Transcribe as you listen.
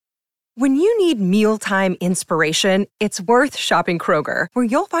When you need mealtime inspiration, it's worth shopping Kroger, where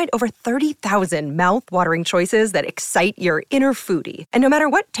you'll find over 30,000 mouth-watering choices that excite your inner foodie. And no matter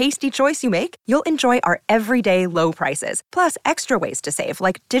what tasty choice you make, you'll enjoy our everyday low prices, plus extra ways to save,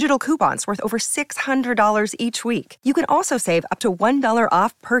 like digital coupons worth over $600 each week. You can also save up to $1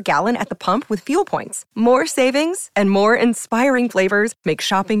 off per gallon at the pump with fuel points. More savings and more inspiring flavors make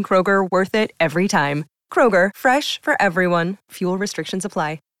shopping Kroger worth it every time. Kroger, fresh for everyone. Fuel restrictions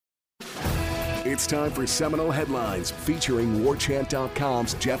apply. It's time for Seminole Headlines, featuring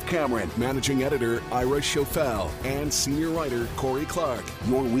WarChant.com's Jeff Cameron, managing editor Ira Schofel, and senior writer Corey Clark.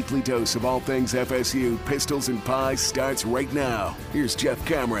 Your weekly dose of all things FSU, pistols, and pies starts right now. Here's Jeff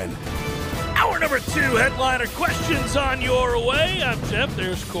Cameron. Hour number 2, headliner questions on your way. I'm Jeff.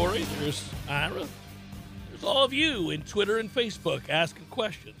 There's Corey. There's Ira. There's all of you in Twitter and Facebook asking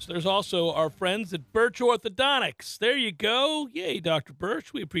questions. There's also our friends at Birch Orthodontics. There you go. Yay, Dr.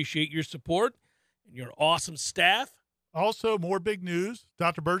 Birch. We appreciate your support and your awesome staff. Also, more big news.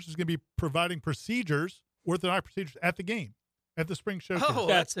 Dr. Birch is going to be providing orthodontic procedures at the game, at the spring showcase. Oh,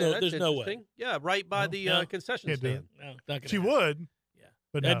 that's there's no way. way. Yeah, right by the concession stand. No, not gonna She happen. would.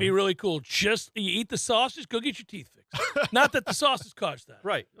 But That'd be really cool. Just you eat the sausage, go get your teeth fixed. Not that the sausage caused that.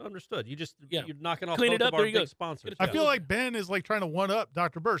 Right, understood. You're knocking off Clean both it up, of our there you go. big sponsors. I feel like Ben is like trying to one-up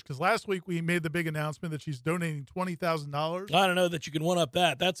Dr. Birch, because last week we made the big announcement that she's donating $20,000. I don't know that you can one-up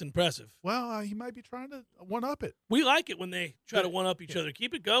that. That's impressive. Well, he might be trying to one-up it. We like it when they try to one-up each other.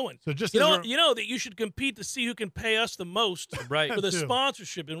 Keep it going. So just you know that you should compete to see who can pay us the most right. for the That too.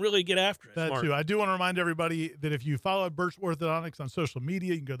 sponsorship and really get after it. That Smart. too. I do want to remind everybody that if you follow Birch Orthodontics on social media,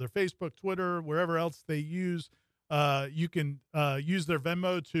 you can go to their Facebook, Twitter, wherever else they use. You can use their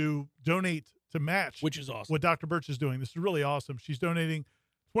Venmo to donate to match, Which is awesome. what Dr. Birch is doing. This is really awesome. She's donating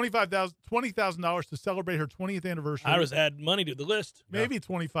 $20,000 to celebrate her 20th anniversary. Ira's adding money to the list. Maybe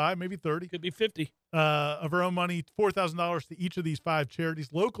 25, maybe 30 Could be 50. of her own money, $4,000 to each of these 5 charities,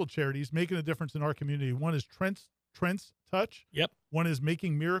 local charities, making a difference in our community. One is Trent's Touch. Yep. One is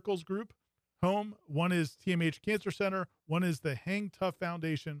Making Miracles Group Home. One is TMH Cancer Center. One is the Hang Tough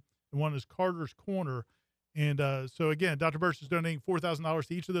Foundation. And one is Carter's Corner. And so, again, Dr. Birch is donating $4,000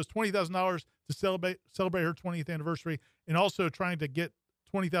 to each of those, $20,000 to celebrate her 20th anniversary, and also trying to get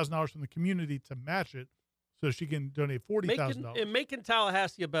 $20,000 from the community to match it so she can donate $40,000. And making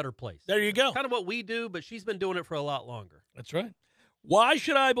Tallahassee a better place. There you go. Kind of what we do, but she's been doing it for a lot longer. That's right. Why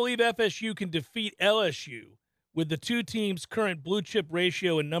should I believe FSU can defeat LSU with the two teams' current blue chip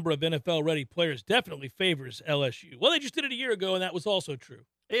ratio and number of NFL-ready players definitely favors LSU? Well, they just did it a year ago, and that was also true.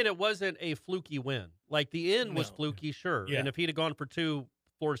 And it wasn't a fluky win. Like, the end was fluky, sure. Yeah. And if he'd have gone for 2,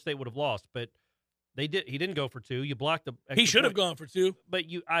 Florida State would have lost. But he didn't go for 2. You blocked the extra He should have point. gone for 2. But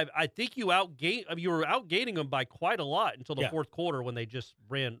I think you were outgaining them by quite a lot until the fourth quarter when they just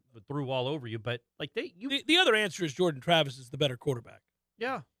threw all over you. But like the other answer is Jordan Travis is the better quarterback.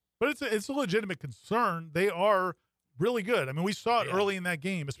 Yeah. But it's a legitimate concern. They are really good. I mean, we saw it early in that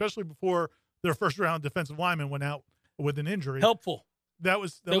game, especially before their first-round defensive lineman went out with an injury. Helpful. That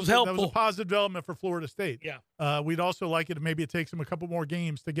was helpful. That was a positive development for Florida State. Yeah. We'd also like it if maybe it takes them a couple more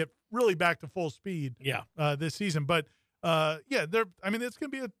games to get really back to full speed. Yeah. This season, but it's going to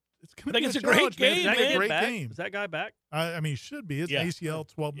be it's a challenge, great game, man. It's man. a great game. Is that guy back? I mean, he should be. It's ACL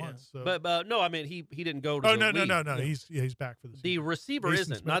 12 months. So. But no, I mean he didn't go to Oh, the no. league. He's back for the season. The receiver Mason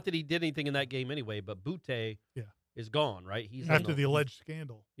isn't. Smith. Not that he did anything in that game anyway, but Butte is gone, right? He's after the alleged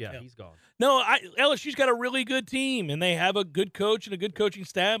scandal. Yeah, he's gone. No, LSU's got a really good team, and they have a good coach and a good coaching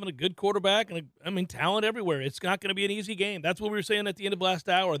staff and a good quarterback and talent everywhere. It's not going to be an easy game. That's what we were saying at the end of last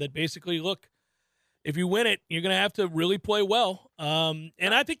hour, that basically, look, if you win it, you're going to have to really play well. And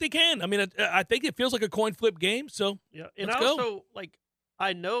I think they can. I mean, I think it feels like a coin flip game, so let's go.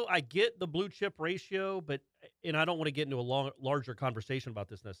 I know I get the blue chip ratio, and I don't want to get into a larger conversation about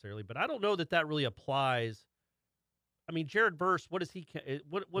this necessarily, but I don't know that really applies. I mean, Jared Verse, what is he?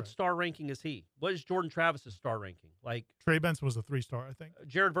 What star ranking is he? What is Jordan Travis's star ranking? Like, Trey Benson was a 3-star, I think.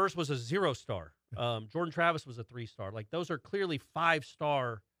 Jared Verse was a 0-star. Jordan Travis was a 3-star. Like, those are clearly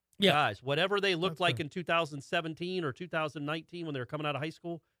 5-star guys. Whatever they looked like in 2017 or 2019 when they were coming out of high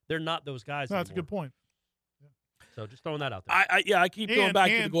school, they're not those guys anymore. That's a good point. Yeah. So just throwing that out there. I keep going back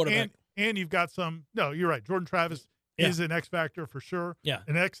to the quarterback. And you've got some – no, you're right. Jordan Travis is an X factor for sure. Yeah.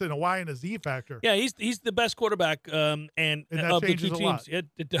 An X and a Y and a Z factor. Yeah, he's the best quarterback and that of the changes two a teams. lot.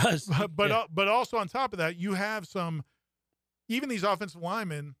 It does. But also on top of that, you have some – even these offensive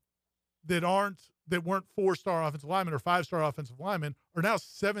linemen that weren't 4-star offensive linemen or 5-star offensive linemen are now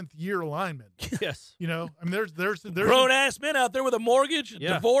 7th-year linemen. Yes. You know, I mean, there's grown-ass men out there with a mortgage,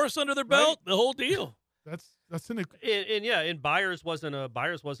 divorce under their belt, the whole deal. That's That's in and Byers wasn't a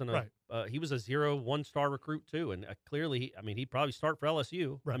Right. he was a 0-1 star recruit too, and clearly, he'd probably start for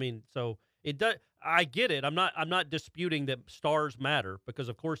LSU. Right. So it does. I get it. I'm not disputing that stars matter, because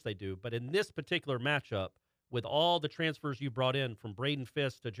of course they do. But in this particular matchup, with all the transfers you brought in from Braden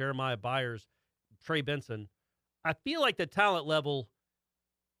Fisk to Jeremiah Byers, Trey Benson, I feel like the talent level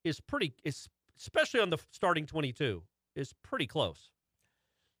is especially on the starting 22, is pretty close.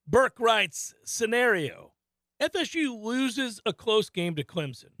 Burke writes, scenario. FSU loses a close game to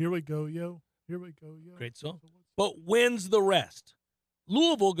Clemson. Here we go, yo. Here we go, yo. Great song. But wins the rest.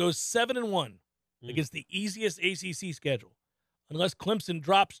 Louisville goes 7-1 against the easiest ACC schedule. Unless Clemson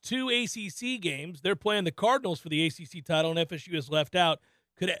drops 2 ACC games, they're playing the Cardinals for the ACC title, and FSU is left out.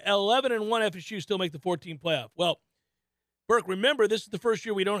 Could 11-1 FSU still make the 14 playoff? Well, Burke, remember, this is the first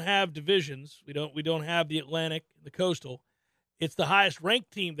year we don't have divisions. We don't have the Atlantic, the Coastal. It's the highest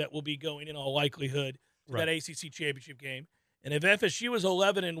ranked team that will be going in all likelihood to that ACC championship game. And if FSU is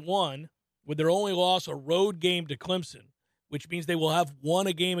 11-1 with their only loss a road game to Clemson, which means they will have won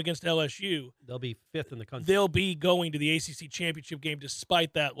a game against LSU, they'll be 5th in the country. They'll be going to the ACC championship game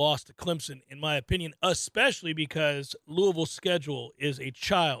despite that loss to Clemson, in my opinion, especially because Louisville's schedule is a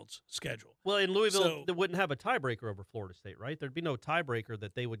child's schedule. Well, in Louisville, they wouldn't have a tiebreaker over Florida State, right? There'd be no tiebreaker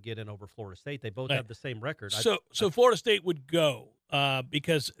that they would get in over Florida State. They both have the same record. So Florida State would go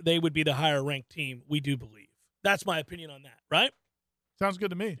because they would be the higher-ranked team, we do believe. That's my opinion on that, right? Sounds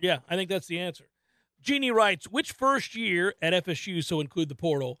good to me. Yeah, I think that's the answer. Jeannie writes, which first year at FSU, so include the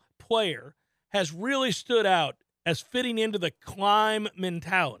portal, player has really stood out as fitting into the climb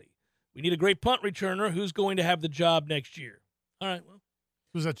mentality? We need a great punt returner who's going to have the job next year. All right, well.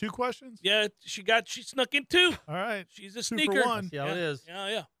 Was that 2 questions? Yeah, she snuck in 2. All right. She's a 2 sneaker. for 1. See how it is.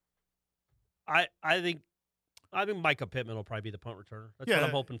 Yeah. I think Micah Pittman will probably be the punt returner. That's what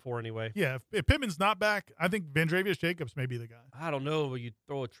I'm hoping for anyway. Yeah, if Pittman's not back, I think Vandrevius Jacobs may be the guy. I don't know, but you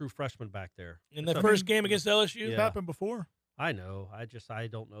throw a true freshman back there. In the first game against LSU? It's happened before. I know. I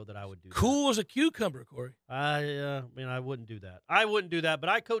don't know that I would do that. Cool as a cucumber, Corey. I wouldn't do that. I wouldn't do that, but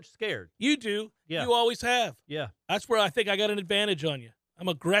I coach scared. You do. Yeah. You always have. Yeah. That's where I think I got an advantage on you. I'm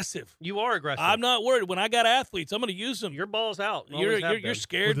aggressive. You are aggressive. I'm not worried. When I got athletes, I'm going to use them. Your ball's out. You're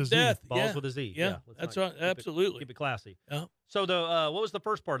scared to death. Balls with a Z. Yeah, that's right. Absolutely. Keep it classy. Yeah. So what was the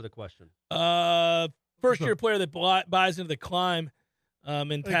first part of the question? First year player that buys into the climb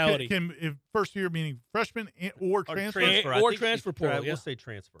mentality. If first year meaning freshman or transfer? Or transfer portal. We'll say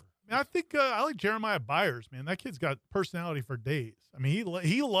transfer. I think I like Jeremiah Byers, man. That kid's got personality for days. I mean,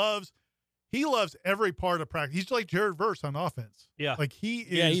 he loves every part of practice. He's like Jared Verse on offense. Yeah. Like he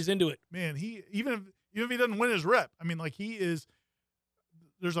is. Yeah, he's into it. Man, even if he doesn't win his rep, I mean, like he is.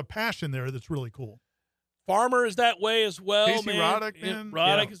 There's a passion there that's really cool. Farmer is that way as well, Casey man. Roddick, man.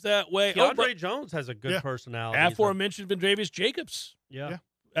 Roddick is that way. DeAndre Jones has a good personality. Aforementioned Vandrevius Jacobs. Yeah.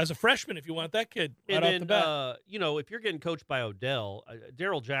 As a freshman, if you want that kid right off the bat. If you're getting coached by Odell,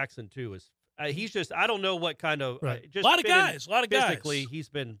 Daryl Jackson too is. He's just. I don't know what kind of. Just a lot of guys. Physically, he's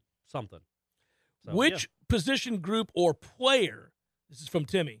been something. So, which position group or player, this is from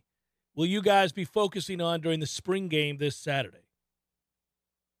Timmy, will you guys be focusing on during the spring game this Saturday?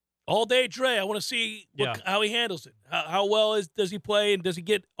 All day, Dre. I want to see how he handles it. How well does he play, and does he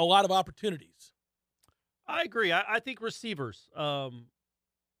get a lot of opportunities? I agree. I think receivers. I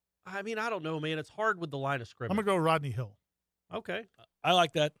don't know, man. It's hard with the line of scrimmage. I'm going to go Rodney Hill. Okay. I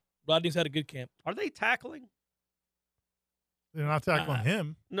like that. Rodney's had a good camp. Are they tackling? They're not tackling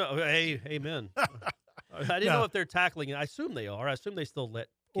him. No, amen. I didn't know if they're tackling. I assume they are. I assume they still let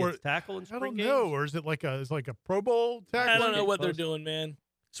kids tackle in spring games. I don't know. Or is it like a Pro Bowl tackle? I don't know what they're doing, man.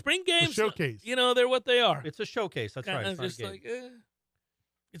 Spring games, showcase. They're what they are. It's a showcase. That's right. It's just like,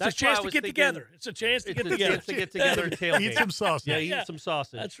 it's a chance to get together. It's a chance to get together. Chance to get together and tailgate. Eat some sausage. Yeah, eat some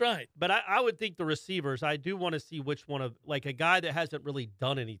sausage. That's right. But I would think the receivers, I do want to see which one of, like a guy that hasn't really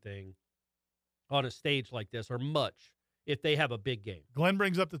done anything on a stage like this or much, if they have a big game. Glenn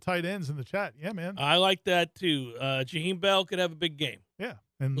brings up the tight ends in the chat. Yeah, man. I like that too. Jaheim Bell could have a big game. Yeah.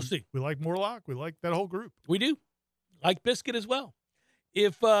 And we'll see. We like Morlock. We like that whole group. We do. Like Biscuit as well.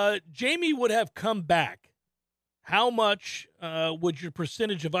 If Jamie would have come back, how much would your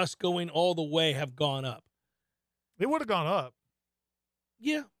percentage of us going all the way have gone up? It would have gone up.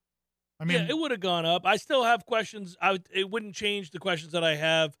 Yeah. I mean, it would have gone up. I still have questions. It wouldn't change the questions that I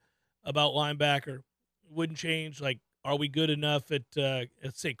have about linebacker. It wouldn't change, like, are we good enough at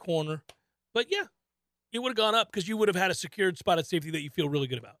say, corner? But, yeah, it would have gone up because you would have had a secured spot at safety that you feel really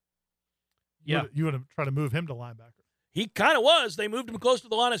good about. Yeah. You would have tried to move him to linebacker. He kind of was. They moved him close to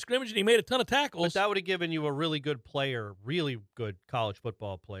the line of scrimmage, and he made a ton of tackles. But that would have given you a really good player, really good college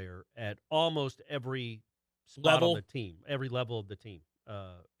football player at almost every spot Level. on the team, every level of the team.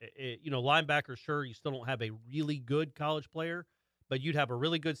 Linebacker, sure, you still don't have a really good college player, but you'd have a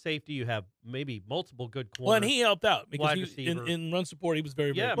really good safety. You have maybe multiple good corners. Well, and he helped out because wide he, receiver. in run support, he was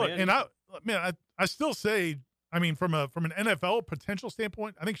very, very Yeah, good. man. I still say, I mean, from an NFL potential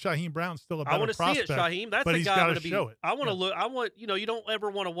standpoint, I think Shaheem Brown's still a better I want to see prospect. it, Shaheem. That's but a he's guy got going to to be. show it. I want to look. I want you don't ever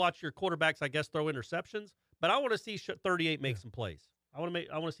want to watch your quarterbacks, I guess, throw interceptions, but I want to see 38 make some plays. I want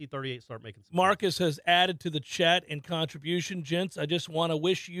to see 38 start making some Marcus has added to the chat and contribution. Gents, I just want to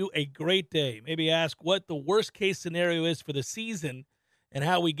wish you a great day. Maybe ask what the worst-case scenario is for the season and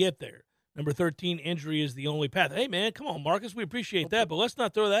how we get there. Number 13, injury is the only path. Hey, man, come on, Marcus. We appreciate that, but let's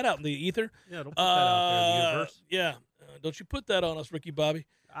not throw that out in the ether. Yeah, don't put that out there in the universe. Yeah, don't you put that on us, Ricky Bobby.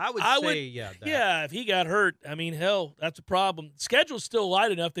 I would say, yeah. Yeah, if he got hurt, I mean, hell, that's a problem. Schedule's still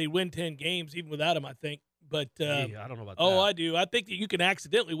light enough they win 10 games even without him, I think. But I don't know about that. Oh, I do. I think that you can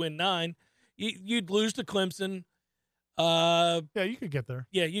accidentally win 9. You'd lose to Clemson. Yeah, you could get there.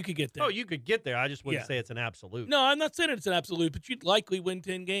 Yeah, you could get there. Oh, you could get there. I just wouldn't say it's an absolute. No, I'm not saying it's an absolute, but you'd likely win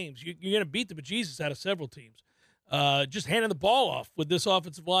 10 games. You're going to beat the bejesus out of several teams. Just handing the ball off with this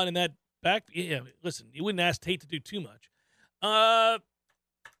offensive line and that back. Yeah, listen, you wouldn't ask Tate to do too much. I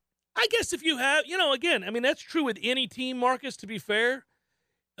guess if you have, again, I mean, that's true with any team, Marcus, to be fair.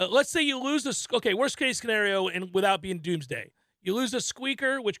 Let's say you lose worst case scenario and without being doomsday. You lose a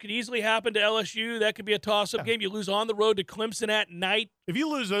squeaker, which could easily happen to LSU. That could be a toss-up game. You lose on the road to Clemson at night. If you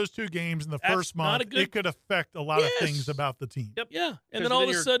lose those 2 games in the first month, it could affect a lot of things about the team. Yep. Yeah, and then all of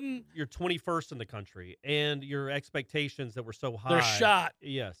a sudden you're 21st in the country, and your expectations that were so high, they're shot.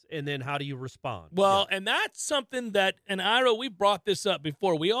 Yes, and then how do you respond? Well, and that's something that, and Ira, we brought this up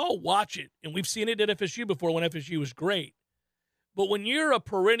before. We all watch it, and we've seen it at FSU before when FSU was great. But when you're a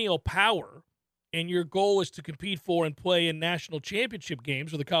perennial power and your goal is to compete for and play in national championship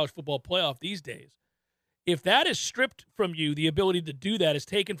games or the college football playoff these days, if that is stripped from you, the ability to do that is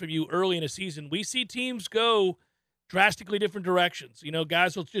taken from you early in a season, we see teams go drastically different directions.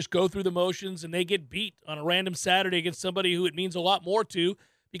 Guys will just go through the motions and they get beat on a random Saturday against somebody who it means a lot more to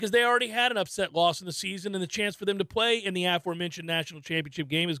because they already had an upset loss in the season and the chance for them to play in the aforementioned national championship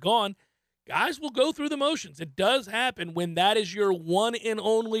game is gone. Guys will go through the motions. It does happen when that is your one and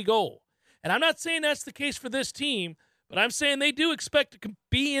only goal. And I'm not saying that's the case for this team, but I'm saying they do expect to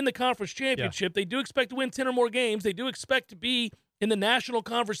be in the conference championship. Yeah. They do expect to win 10 or more games. They do expect to be in the national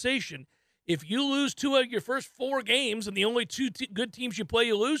conversation. If you lose 2 of your first 4 games and the only 2 good teams you play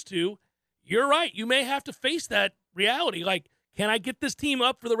you lose to, you're right. You may have to face that reality. Like, can I get this team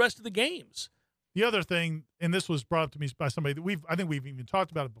up for the rest of the games? The other thing, and this was brought up to me by somebody that I think we've even talked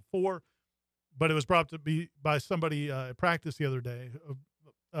about it before, but it was brought up to me by somebody at practice the other day,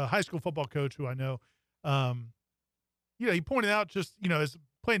 a high school football coach who I know. He pointed out just, as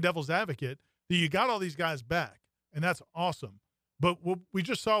playing devil's advocate, that you got all these guys back, and that's awesome. But what we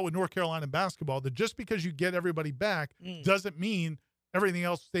just saw with North Carolina basketball, that just because you get everybody back doesn't mean everything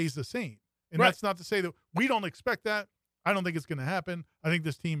else stays the same. And that's not to say that we don't expect that. I don't think it's going to happen. I think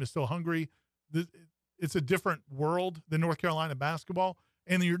this team is still hungry. It's a different world than North Carolina basketball.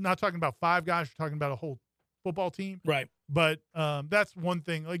 And you're not talking about 5 guys. You're talking about a whole football team. Right. But that's one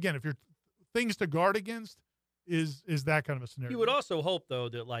thing. Again, if you're things to guard against is that kind of a scenario. You would also hope, though,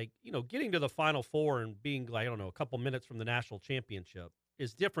 that, getting to the Final Four and being, a couple minutes from the national championship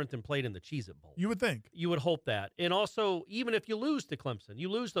is different than played in the Cheez-It Bowl. You would think. You would hope that. And also, even if you lose to Clemson, you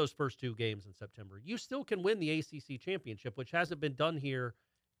lose those first 2 games in September, you still can win the ACC championship, which hasn't been done here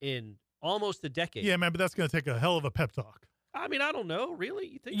in almost a decade. Yeah, man, but that's going to take a hell of a pep talk. I mean, I don't know, really.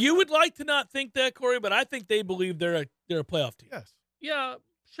 You think you would like to not think that, Corey, but I think they believe they're a playoff team. Yes. Yeah,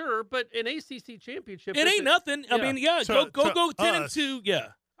 sure, but an ACC championship, it ain't nothing. Yeah. I mean, go 10-2. Yeah,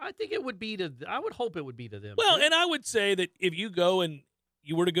 I think it would be to. I would hope it would be to them. Well, and I would say that if you go and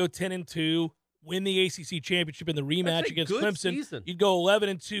you were to go 10-2, win the ACC championship in the rematch against Clemson, season. You'd go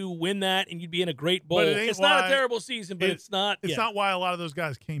 11-2, win that, and you'd be in a great bowl. It's not a terrible season, but it's not. It's not why a lot of those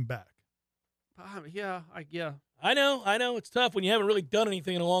guys came back. Yeah. I know. It's tough when you haven't really done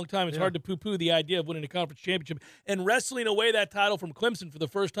anything in a long time. It's hard to poo-poo the idea of winning a conference championship and wrestling away that title from Clemson for the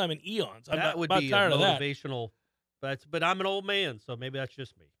first time in eons. That would be tired a of that. motivational. But I'm an old man, so maybe that's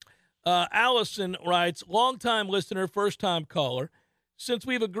just me. Allison writes, longtime listener, first-time caller. Since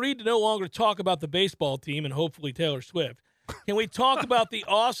we've agreed to no longer talk about the baseball team and hopefully Taylor Swift, can we talk about the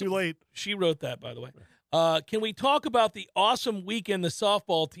awesome – Too late. She wrote that, by the way. Can we talk about the awesome weekend the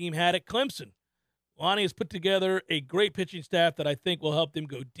softball team had at Clemson? Lonnie has put together a great pitching staff that I think will help them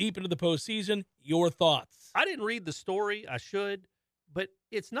go deep into the postseason. Your thoughts? I didn't read the story. I should. But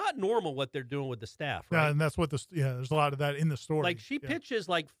it's not normal what they're doing with the staff, right? Yeah, and that's what there's a lot of that in the story. Like, she pitches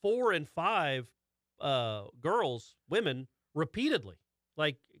 4 and 5 women, repeatedly.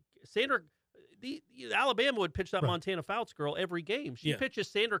 Like Sandra, the Alabama would pitch that Right. Montana Fouts girl every game. She Yeah. pitches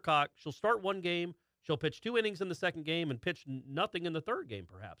Sandra Cock. She'll start one game. She'll pitch 2 innings in the second game and pitch nothing in the third game,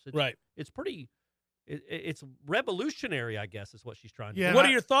 perhaps. Right. It's pretty. It's revolutionary, I guess, is what she's trying to do. Yeah. What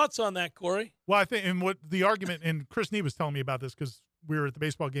are your thoughts on that, Corey? Well, I think, and what the argument, and Chris Nee was telling me about this because we were at the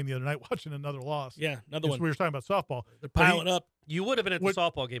baseball game the other night watching another loss. Yeah, another Because one. we were talking about softball. They're piling up. You would have been at the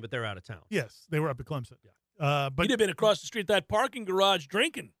softball game, but they're out of town. Yes, they were up at Clemson. But But you'd have been across the street at that parking garage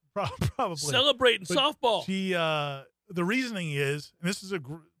drinking, probably celebrating But softball. She, the reasoning is, and this is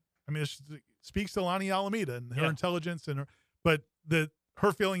this speaks to Lonnie Alameda and her Yeah. intelligence but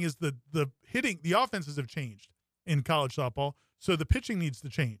her feeling is the offenses have changed in college softball, so the pitching needs to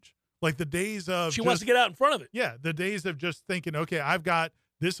change. Like the days of She wants to get out in front of it. Yeah, the days of just thinking, okay, I've got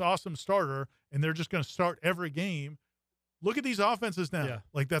this awesome starter, and they're just going to start every game. Look at these offenses now. Yeah.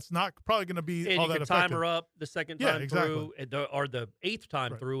 Like that's not probably going to be And all you that can effective. time her up the second Yeah, time exactly. through, or the 8th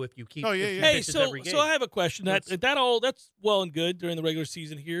time Right. through if you keep. Oh, yeah, if she yeah. Hey, pitches so every game. I have a question. That's Let's- well and good during the regular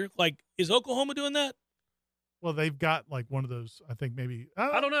season here. Like, is Oklahoma doing that? Well, they've got like one of those. I think maybe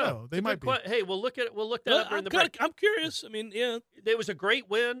I don't know. They It's a might good be. Hey, we'll look at that up during the break. I'm curious. I mean, yeah. It was a great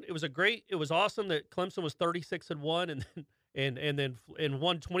win. It was awesome that Clemson was 36-1 and then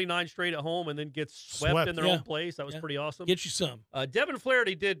won 29 straight at home and then gets swept in their Yeah. own place. That was Yeah. pretty awesome. Get you some. Devin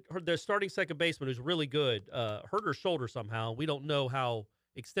Flaherty the starting second baseman, who's really good, hurt her shoulder somehow. We don't know how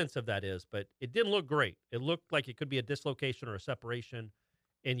extensive that is, but it didn't look great. It looked like it could be a dislocation or a separation,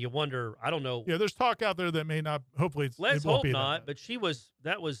 and you wonder. I don't know. Yeah, there's talk out there that may not. Hopefully, Let's it won't hope be not. That. But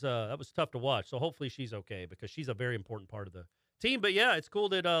that was tough to watch. So hopefully she's okay because she's a very important part of the team. But yeah, it's cool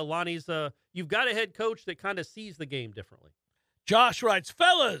that Lonnie's. You've got a head coach that kind of sees the game differently. Josh writes,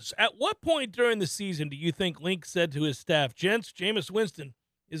 fellas, at what point during the season do you think Link said to his staff, gents, Jameis Winston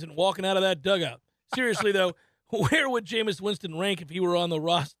isn't walking out of that dugout? Seriously, though, where would Jameis Winston rank if he were on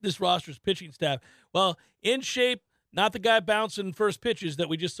this roster's pitching staff? Well, in shape, not the guy bouncing first pitches that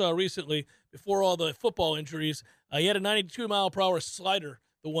we just saw recently before all the football injuries. He had a 92-mile-per-hour slider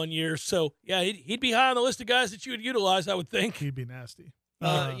the one year. So, yeah, he'd be high on the list of guys that you would utilize, I would think. He'd be nasty.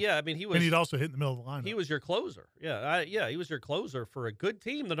 Yeah, I mean he was. And he'd also hit in the middle of the lineup. He was your closer. Yeah, he was your closer for a good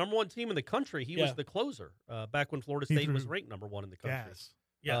team, the number one team in the country. He was the closer back when Florida State was ranked number one in the country.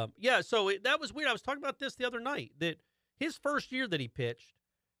 Gas. So that was weird. I was talking about this the other night, that his first year that he pitched,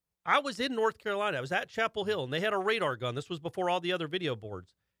 I was in North Carolina. I was at Chapel Hill, and they had a radar gun. This was before all the other video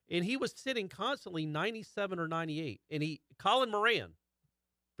boards. And he was sitting constantly 97 or 98. And Colin Moran,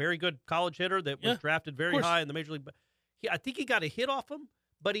 very good college hitter that was drafted very high in the Major League. I think he got a hit off him,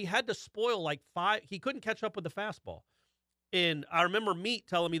 but he had to spoil like 5. He couldn't catch up with the fastball. And I remember Meat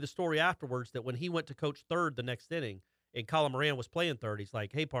telling me the story afterwards that when he went to coach third the next inning and Colin Moran was playing third, he's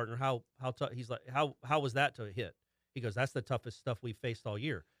like, hey, partner, how tough? He's like, how was that to hit? He goes, that's the toughest stuff we've faced all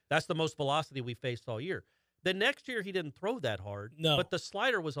year. That's the most velocity we faced all year. The next year, he didn't throw that hard. No. But the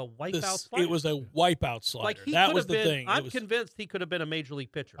slider was a wipeout slider. It was a wipeout slider. Like that was the thing. I'm convinced he could have been a major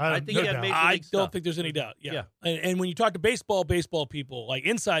league pitcher. I I have think no he had doubt. major I league don't stuff. think there's any doubt. Yeah. Yeah. And when you talk to baseball people, like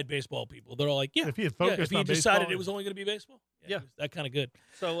inside baseball people, they're all like, yeah. If he had if focused he on decided baseball, it was only going to be baseball. Yeah. It was that kind of good.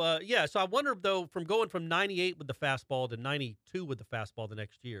 So, so I wonder, though, from going from 98 with the fastball to 92 with the fastball the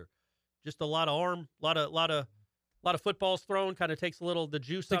next year, just a lot of arm, a lot of footballs thrown, kind of takes a little the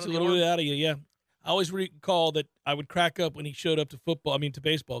juice Takes out a of the little arm. bit out of you, yeah. I always recall that I would crack up when he showed up to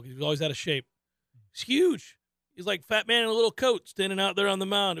baseball, because he was always out of shape. He's huge. He's like fat man in a little coat standing out there on the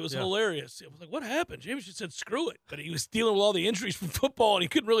mound. It was hilarious. It was like, what happened? James just said, screw it. But he was dealing with all the injuries from football, and he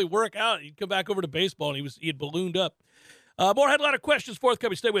couldn't really work out. He'd come back over to baseball, and he had ballooned up. More headline questions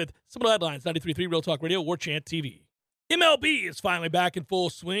forthcoming. Stay with Seminole Headlines, 93.3 Real Talk Radio, War Chant TV. MLB is finally back in full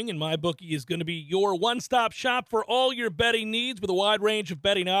swing, and MyBookie is going to be your one-stop shop for all your betting needs with a wide range of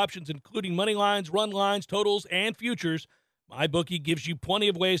betting options, including money lines, run lines, totals, and futures. MyBookie gives you plenty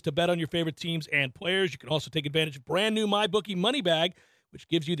of ways to bet on your favorite teams and players. You can also take advantage of brand new MyBookie Money Bag, which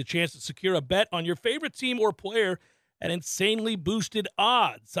gives you the chance to secure a bet on your favorite team or player at insanely boosted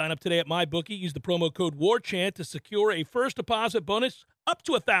odds. Sign up today at MyBookie. Use the promo code WARCHANT to secure a first deposit bonus up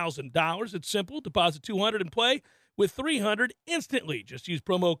to $1,000. It's simple. Deposit $200 and play with $300 instantly. Just use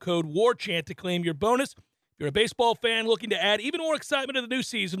promo code WARCHANT to claim your bonus. If you're a baseball fan looking to add even more excitement to the new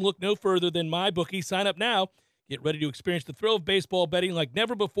season, look no further than MyBookie. Sign up now. Get ready to experience the thrill of baseball betting like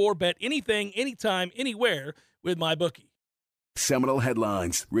never before. Bet anything, anytime, anywhere with MyBookie. Seminole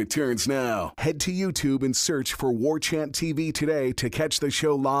Headlines returns now. Head to YouTube and search for War Chant TV today to catch the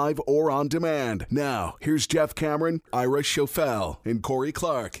show live or on demand. Now, here's Jeff Cameron, Ira Schofel, and Corey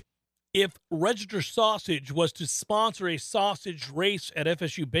Clark. If Register Sausage was to sponsor a sausage race at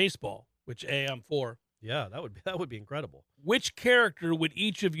FSU baseball, which I'm for, Yeah, that would be incredible. Which character would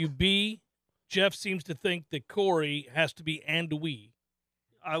each of you be? Jeff seems to think that Corey has to be Andouille.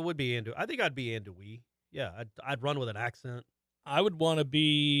 I would be I think I'd be Andouille. Yeah, I'd run with an accent. I would want to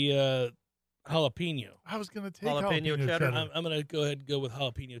be jalapeno. I was going to take Jalapeno jalapeno cheddar. cheddar. I'm going to go ahead and go with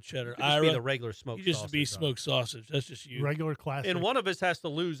jalapeno cheddar. You could just be Ira, the regular smoked you just sausage. be smoked sausage. That's just you. Regular classic. And one of us has to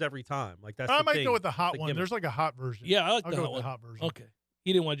lose every time. Like that's I the might thing. go with the hot The one. gimmick. There's like a hot version. Yeah, I like I'll the go hot with one. the hot version. Okay.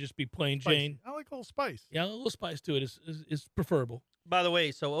 You didn't want to just be plain Spicy. Jane. I like a little spice. Yeah, a little spice to it is preferable. By the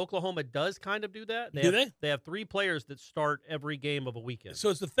way, so Oklahoma does kind of do that. Do they? They have 3 players that start every game of a weekend. So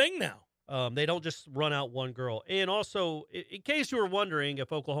it's the thing now. They don't just run out one girl. And also, in case you were wondering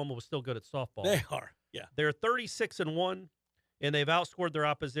if Oklahoma was still good at softball, They are. Yeah. they're 36-1, and they've outscored their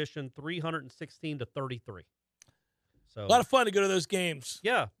opposition 316-33. So A lot of fun to go to those games.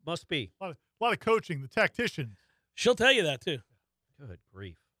 yeah, must be. A lot of coaching. The tactician. She'll tell you that, too. Good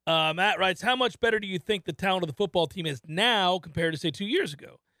grief. Matt writes, how much better do you think the talent of the football team is now compared to, say, 2 years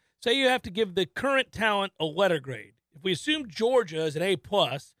ago? Say you have to give the current talent a letter grade. If we assume Georgia is an A+,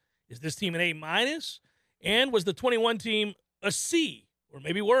 is this team an A-? And was the 21 team a C, or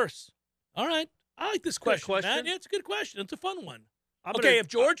maybe worse? All right. I like this question, Matt. Yeah, it's a good question. It's a fun one. If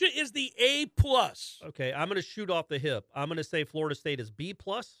Georgia is the A+. Okay, I'm going to shoot off the hip. I'm going to say Florida State is B+,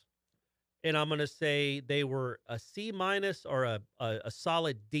 and I'm going to say they were a C- or a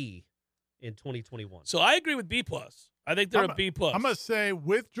solid D in 2021. So I agree with B+. I think they're a B+. I'm going to say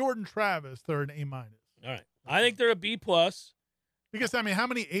with Jordan Travis, they're an A-. All right. I think they're a B+. Because, I mean, how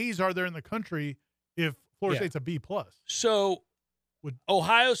many A's are there in the country if Florida State's a B+? So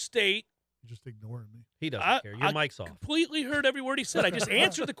Ohio State. You're just ignoring me. He doesn't care. Your mic's I off. completely heard every word he said. I just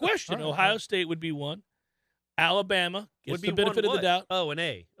answered the question. All right. Ohio State would be one. Alabama gets Would be the benefit one of the doubt. Oh, an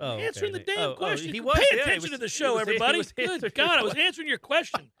A. Oh, okay, Answering the an A. damn Oh, question. he was. Pay yeah, attention he was- to the he show, was- he everybody. was answering Good your God, I was question. answering your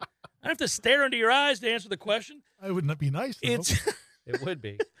question. I have to stare into your eyes to answer the question. It wouldn't be nice, though. It's It would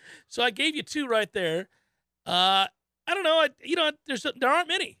be. so I gave you 2 right there. I don't know. There aren't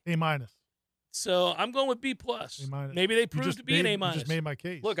many. A-. So I'm going with B+. A-. Maybe they You prove just to be an A-. You just made my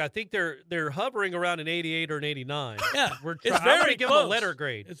case. Look, I think they're hovering around an 88 or an 89. Yeah, I'm it's going very to give them a close. letter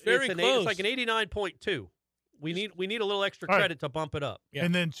grade. It's very close. It's like an 89.2. We need a little extra All right. credit to bump it up. Yeah.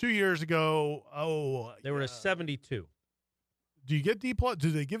 And then 2 years ago, They were a 72. Do you get D+? Do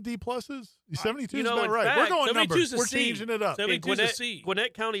they give D+? 72 is about in right. fact, We're going 72 numbers. is a We're C. changing it up. 72 is a Gwinnett, C.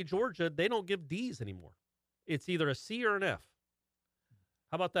 Gwinnett County, Georgia, they don't give D's anymore. It's either a C or an F.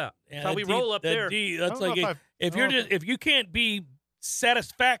 How about that? Yeah, That's how we D- roll up that there. D, I that's don't know like if I- if you can't be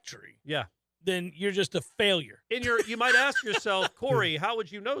satisfactory, Yeah. then you're just a failure. And you might ask yourself, Corey, how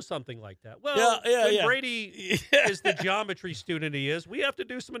would you know something like that? Well, Yeah, when yeah. Brady is the geometry student he is, we have to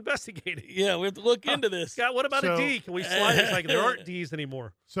do some investigating. Yeah, we have to look into this. Scott, what about So- a D? Can we slide? It's like there aren't D's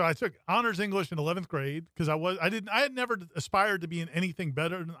anymore. So I took honors English in 11th grade because I had never aspired to be in anything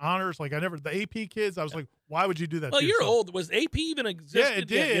better than honors. Like the AP kids, I was like, why would you do that? Well, to you're yourself? old. Was AP even Yeah, existed? it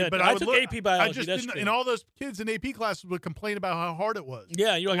did. But I would took look, AP biology. I just That's didn't, true. and all those kids in AP classes would complain about how hard it was.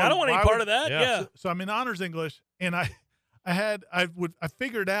 Yeah, you're like, Well, I don't want any why part would- of that. yeah. Yeah. So I'm in honors English, and I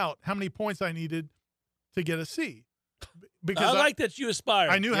figured out how many points I needed to get a C. Because I like that you aspire.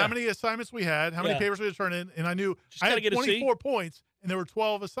 I knew Yeah. how many assignments we had, how many Yeah. papers we had to turn in, and I knew Just I gotta had get a C. 24 points, and there were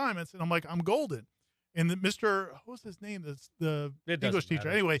 12 assignments, and I'm like, I'm golden. And what was his name? The It doesn't English teacher. matter.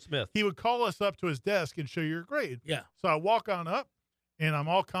 Anyway, Smith. he would call us up to his desk and show your grade. Yeah. So I walk on up, and I'm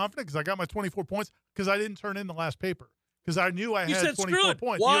all confident because I got my 24 points because I didn't turn in the last paper because I knew I You had said, 24 screw it.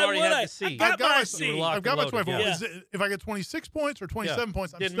 points. Why You already would had I? the C. I got my C. You were locked I've got my and loaded, 24. yeah. If I get 26 points or 27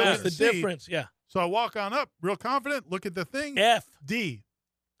 points, I'm Didn't still matter. in That's the the C. difference. Yeah. So I walk on up, real confident, look at the thing, F. D.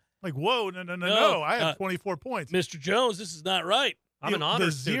 Like, whoa, no. I have 24 points. Mr. Jones, this is not right. I'm an honor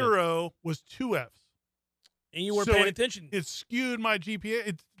The student. 0 was 2 Fs. And you weren't So paying attention. It skewed my GPA.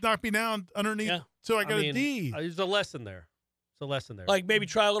 It knocked me down underneath. Yeah. So I got a mean, D. There's a lesson there. It's a lesson there. Like maybe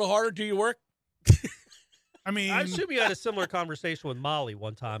try a little harder, do your work. I mean, I assume you had a similar conversation with Molly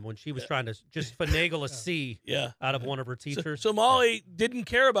one time when she was trying to just finagle a C Yeah. out of one of her teachers. So Molly didn't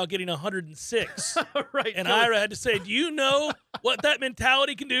care about getting 106. right. And so Ira had to say, do you know what that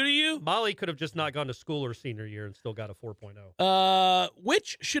mentality can do to you? Molly could have just not gone to school her senior year and still got a 4.0.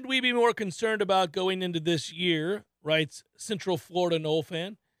 Which should we be more concerned about going into this year, writes Central Florida Knoll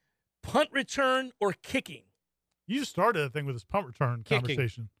fan? Punt return or kicking? you started a thing with this punt return Kicking.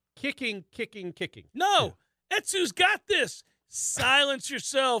 conversation. Kicking. No. Etsu's got this. Silence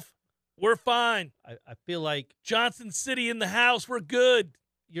yourself. We're fine. I feel like Johnson City in the house. We're good.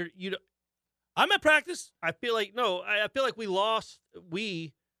 you. I'm at practice. I feel like no. I feel like we lost.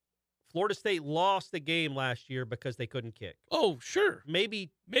 Florida State lost the game last year because they couldn't kick. Oh, sure. Maybe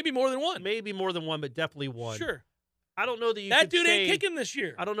more than one. Maybe more than one, but definitely one. Sure. I don't know that that dude ain't kicking this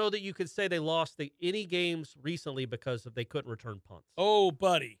year. I don't know that you could say they lost any games recently because they couldn't return punts. Oh,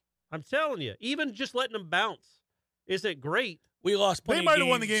 buddy. I'm telling you, even just letting them bounce isn't great. We lost plenty They might of have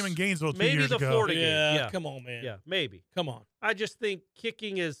won the games. game in Gainesville 2 Maybe years the ago. Florida game. Yeah, come on, man. Yeah, maybe. Come on. I just think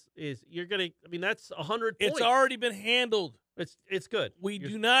kicking is you're gonna. I mean, that's 100 points. It's already been handled. It's good. We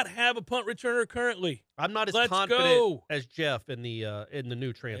do not have a punt returner currently. I'm not as Let's confident go. as Jeff in the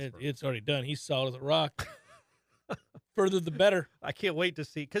new transfer. It's already done. He's solid as a rock. Further the better. I can't wait to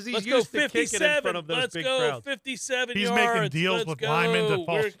see because he's Let's used go to kicking in front of those Let's big go crowds. 57 He's yards. making deals Let's with go. linemen to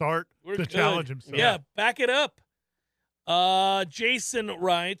false start we're to good. challenge himself. Yeah, back it up. Jason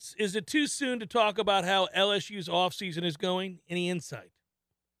writes, is it too soon to talk about how LSU's offseason is going? Any insight?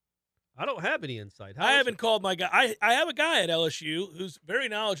 I don't have any insight. I haven't called my guy. I have a guy at LSU who's very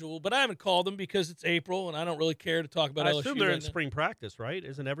knowledgeable, but I haven't called him because it's April, and I don't really care to talk about LSU. I assume they're right in now. spring practice, right?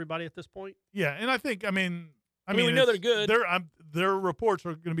 Isn't everybody at this point? Yeah, and I think, I mean, we know they're good. Their reports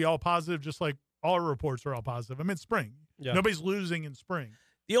are going to be all positive, just like all our reports are all positive. I mean, it's spring. Yeah. Nobody's losing in spring.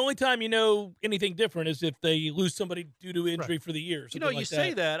 The only time you know anything different is if they lose somebody due to injury for the year. You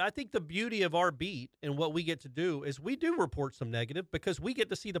say that. I think the beauty of our beat and what we get to do is we do report some negative because we get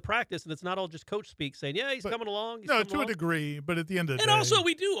to see the practice, and it's not all just coach speak saying, yeah, he's coming along. To a degree, but at the end of the and day. also,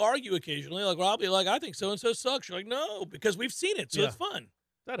 we do argue occasionally. Like, Rob will be like, I think so-and-so sucks. You're like, no, because we've seen it, so it's fun.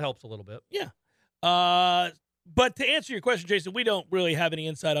 That helps a little bit. Yeah. But to answer your question, Jason, we don't really have any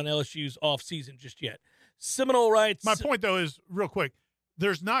insight on LSU's offseason just yet. Seminole writes. My point, though, is real quick.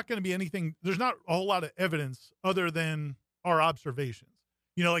 There's not going to be anything. There's not a whole lot of evidence other than our observations.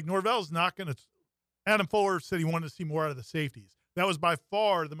 Like Norvell's not going to. Adam Fuller said he wanted to see more out of the safeties. That was by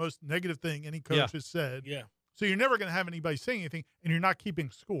far the most negative thing any coach has said. Yeah. So you're never going to have anybody saying anything, and you're not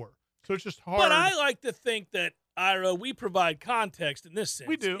keeping score. So it's just hard. But I like to think that, Ira, we provide context in this sense.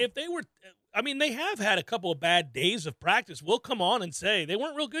 We do. If they were, they have had a couple of bad days of practice. We'll come on and say they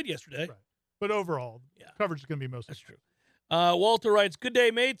weren't real good yesterday. Right. But overall, coverage is going to be most. That's true. Walter writes, good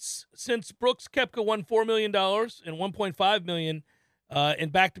day, mates. Since Brooks Koepka won $4 million and $1.5 million in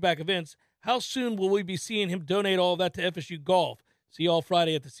back-to-back events, how soon will we be seeing him donate all of that to FSU golf? See you all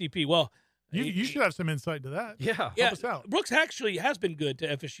Friday at the CP. Well, you should have some insight to that. Yeah. Help us out. Brooks actually has been good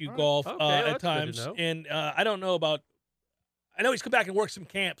to FSU golf at times. And I don't know about – I know he's come back and worked some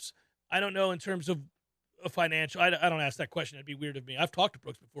camps. I don't know in terms of financial. I don't ask that question. It'd be weird of me. I've talked to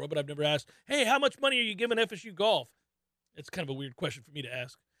Brooks before, but I've never asked, hey, how much money are you giving FSU golf? It's kind of a weird question for me to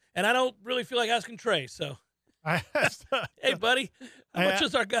ask. And I don't really feel like asking Trey, so. I asked, hey, buddy, how much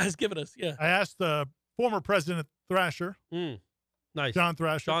is our guys giving us? Yeah. I asked the former president Nice.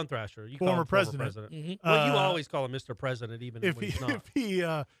 Thrasher. John Thrasher. You former call him president. Mm-hmm. Well, you always call him Mr. President, even when he's not.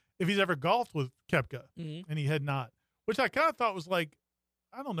 If he's ever golfed with Koepka, and he had not, which I kind of thought was like,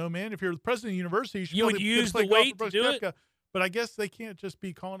 I don't know, man. If you're the president of the university, you would use the weight to do it. But I guess they can't just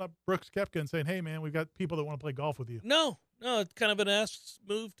be calling up Brooks Koepka and saying, hey, man, we've got people that want to play golf with you. No, it's kind of an ass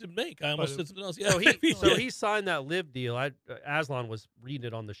move to make. I almost said something else. Yeah. So he signed that live deal. Aslan was reading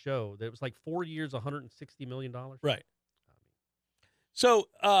it on the show. It was like 4 years, $160 million. Right. So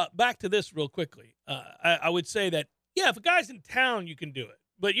back to this real quickly. I would say that, if a guy's in town, you can do it.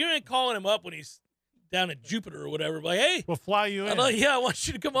 But you ain't calling him up when he's down at Jupiter or whatever. Like, hey, we'll fly you in. I want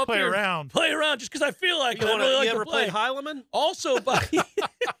you to come up play here. around. Play around just because I feel like it. You ever played Heilemann? Also, what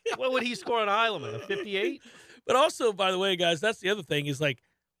would he score on Heilemann? A 58? But also, by the way, guys, that's the other thing is like,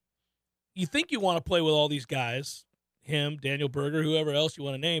 you think you want to play with all these guys, him, Daniel Berger, whoever else you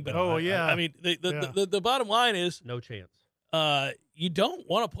want to name. But I mean, the bottom line is no chance. You don't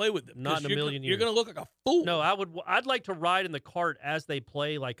want to play with them. Not in a million years. You're going to look like a fool. No, I'd like to ride in the cart as they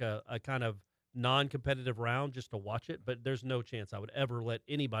play like a kind of non-competitive round just to watch it, but there's no chance I would ever let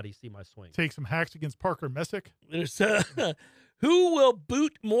anybody see my swing. Take some hacks against Parker Messick. There's who will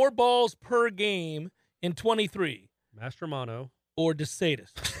boot more balls per game in 23? Mastromano or DeSatis?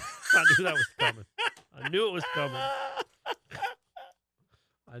 I knew that was coming. I knew it was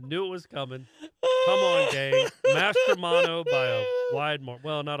coming. Come on, gang. Mastromano by a wide margin.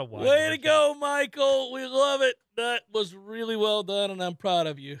 Well, not a wide Way margin. to go, Michael. We love it. That was really well done, and I'm proud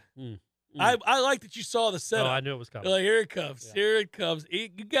of you. I like that you saw the setup. Oh, I knew it was coming. Like, here it comes. Yeah. Here it comes. You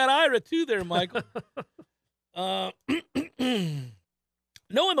got Ira, too, there, Michael. Knowing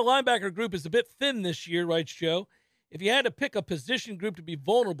the linebacker group is a bit thin this year, writes Joe, if you had to pick a position group to be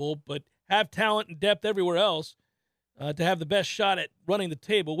vulnerable but have talent and depth everywhere else to have the best shot at running the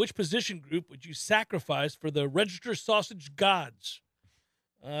table, which position group would you sacrifice for the register sausage gods?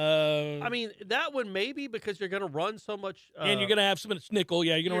 I mean, that one maybe because you're going to run so much. And you're going to have some nickel.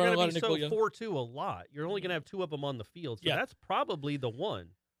 Yeah, you're going to run a lot of nickel. You're going to be 4-2 a lot. You're only going to have two of them on the field. So that's probably the one.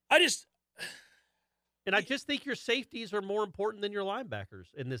 I just think your safeties are more important than your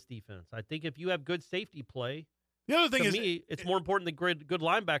linebackers in this defense. I think if you have good safety play, the other thing it's more important than good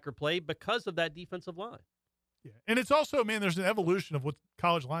linebacker play because of that defensive line. Yeah, and it's also, man, there's an evolution of what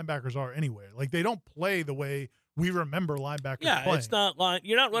college linebackers are anyway. Like, they don't play the way we remember linebackers playing. Yeah, it's not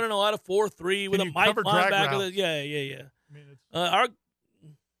you're not running a lot of 4-3 with a Mike linebacker. Yeah. I mean,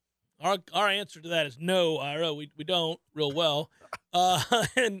 our answer to that is no, Ira. We don't real well.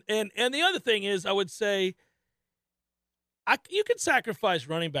 And the other thing is, I would say, you can sacrifice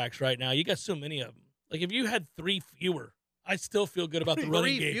running backs right now. You got so many of them. Like, if you had 3 fewer, I still feel good about the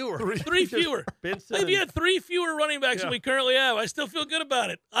running game. Three fewer. If you had 3 fewer running backs than we currently have, I still feel good about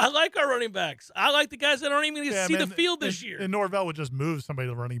it. I like our running backs. I like the guys that aren't even going to see the field this year. And Norvell would just move somebody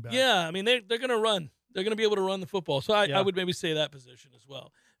to running back. Yeah, I mean, they're going to run. They're going to be able to run the football. So I would maybe say that position as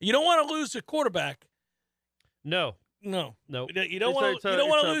well. You don't want to lose a quarterback. No. You don't want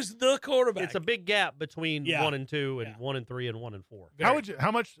to lose the quarterback. It's a big gap between 1 and 2 and 1 and 3 and 1 and 4.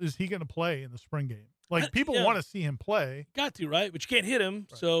 How much is he going to play in the spring game? Like, people want to see him play. Got to, right? But you can't hit him,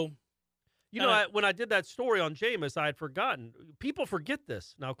 so. When I did that story on Jameis, I had forgotten. People forget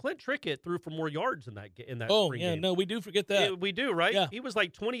this. Now, Clint Trickett threw for more yards in that spring game. No, we do forget that. We do, right? Yeah. He was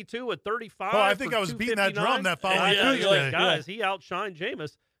like 22 at 35. Oh, I think I was beating that drum that following Tuesday. Guys, he outshined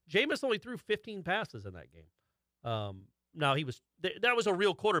Jameis. Jameis only threw 15 passes in that game. Now, that was a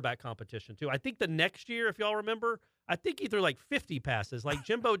real quarterback competition, too. I think the next year, if y'all remember, I think he threw like 50 passes. Like,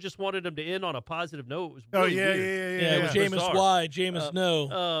 Jimbo just wanted him to end on a positive note. It was really weird. It was Jameis Y, Jameis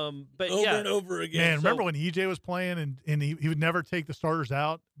no. But over and over again. Man, remember when EJ was playing and he would never take the starters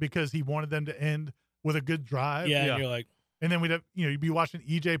out because he wanted them to end with a good drive? Yeah. And you're like. And then you'd be watching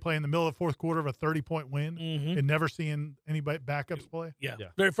EJ play in the middle of the fourth quarter of a 30-point win and never seeing anybody backups play. Yeah.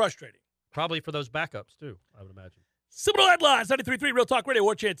 Very frustrating. Probably for those backups, too, I would imagine. Seminole Headlines, 93.3 Real Talk Radio,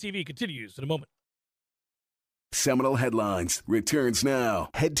 War Chant TV continues in a moment. Seminole Headlines returns now.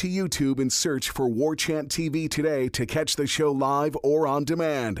 Head to YouTube and search for War Chant TV today to catch the show live or on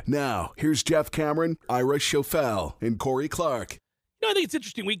demand. Now, here's Jeff Cameron, Ira Schofel, and Corey Clark. I think it's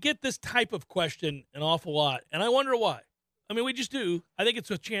interesting. We get this type of question an awful lot, and I wonder why. I mean, we just do. I think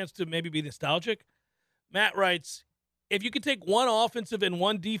it's a chance to maybe be nostalgic. Matt writes, if you could take one offensive and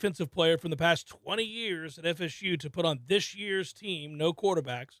one defensive player from the past 20 years at FSU to put on this year's team, no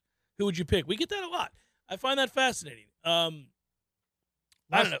quarterbacks, who would you pick? We get that a lot. I find that fascinating. I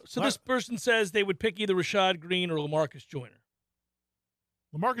don't know. So this person says they would pick either Rashad Green or LaMarcus Joyner.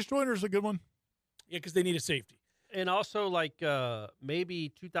 LaMarcus Joyner is a good one. Yeah, because they need a safety. And also, like,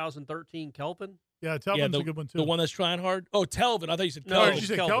 maybe 2013 Kelvin. Yeah, Telvin's a good one, too. The one that's trying hard? Oh, Telvin. I thought you said Kelvin. No, did you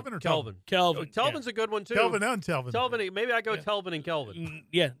say Kelvin or Telvin? Kelvin. Telvin's a good one, too. Kelvin and Telvin. Maybe I go Telvin and Kelvin.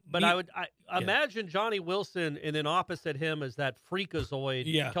 Yeah. But I imagine Johnny Wilson, and then opposite him is that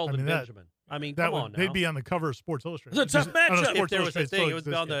freakazoid Kelvin Benjamin. I mean, come on now. They'd be on the cover of Sports Illustrated. It's a tough matchup. If there was a thing, it would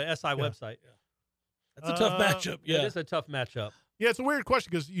be on the SI website. That's a tough matchup. Yeah. It is a tough matchup. Yeah, it's a weird question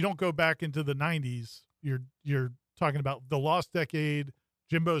because you don't go back into the 90s. You're talking about the lost decade,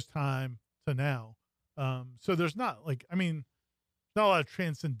 Jimbo's time to now. So there's not not a lot of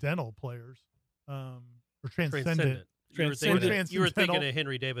transcendental players or transcendent. You were thinking of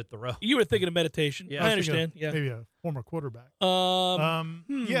Henry David Thoreau. You were thinking of meditation. Yeah. I understand. Maybe a former quarterback.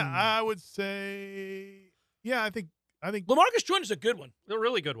 Yeah, I would say. Yeah, I think LaMarcus Joyner's a good one. A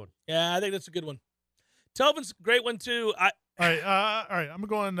really good one. Yeah, I think that's a good one. Telvin's a great one too. All right. I'm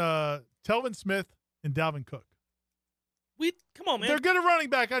going Telvin Smith and Dalvin Cook. Come on, man. They're good at running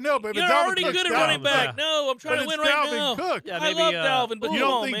back, I know, but you're Dalvin already Cook's good at Dalvin. running back. No, I'm trying to win right Dalvin now. Cook. Yeah, I love Dalvin, but you come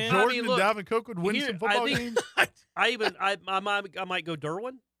don't on, think man. Jordan and Dalvin Cook would win some football games? I might go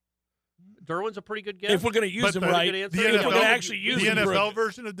Derwin. Derwin's a pretty good guess. If we're going to use him right, if we're going to actually use him. The NFL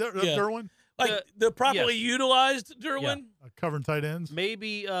version of Derwin? Like the properly utilized Derwin? Yeah. Covering tight ends?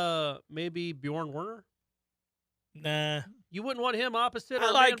 Maybe Bjorn Werner? Nah. You wouldn't want him opposite?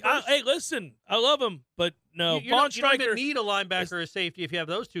 Hey, listen, I love him, but no. You don't even need a linebacker or safety if you have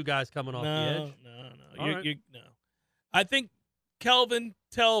those two guys coming off the edge. No. I think Kelvin,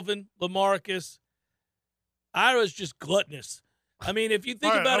 Telvin, LaMarcus, Ira's just gluttonous. I mean, if you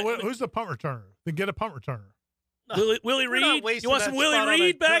think about it. Who's the punt returner? Then get a punt returner. Willie Reed? You want some Willie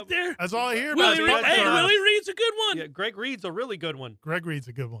Reed back there? That's all I hear about. Hey, Willie Reed's a good one. Yeah, Greg Reed's a really good one. Greg Reed's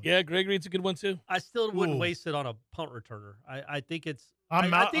a good one. Yeah, Greg Reed's a good one too. I still wouldn't waste it on a punt returner. I think it's.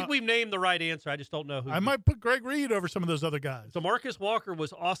 I think we've named the right answer. I just don't know who. I might put Greg Reed over some of those other guys. So Marcus Walker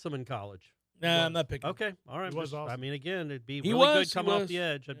was awesome in college. Nah, I'm not picking. Okay, all right. He was awesome. I mean, again, it'd be He really was, good coming he off was. the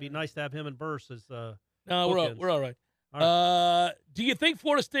edge. It'd be Yeah. nice to have him and Burse as No, bookends. we're all right. All Do you think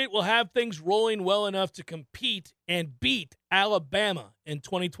Florida State will have things rolling well enough to compete and beat Alabama in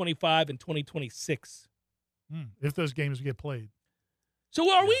 2025 and 2026? If those games get played.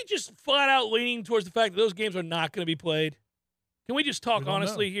 So are we just flat out leaning towards the fact that those games are not going to be played? Can we just talk We don't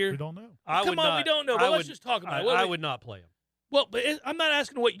honestly know. here? We don't know. Come on, we don't know, but let's just talk about it. I would not play him. Well, but I'm not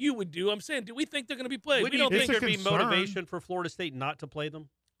asking what you would do. I'm saying, do we think they're going to be played? Would We you don't think think It's a there'd be concern. motivation for Florida State not to play them?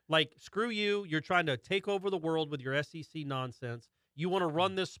 Like, screw you. You're trying to take over the world with your SEC nonsense. You want to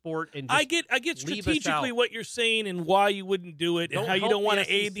run this sport and just I get leave us strategically out. what you're saying and why you wouldn't do it and Don't how you help don't want the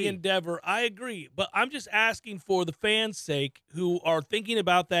to aid the SEC. endeavor. I agree, but I'm just asking for the fans' sake who are thinking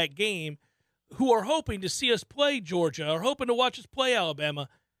about that game, who are hoping to see us play Georgia or hoping to watch us play Alabama.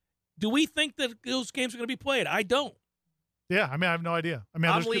 Do we think that those games are going to be played? I don't. Yeah, I mean, I have no idea. I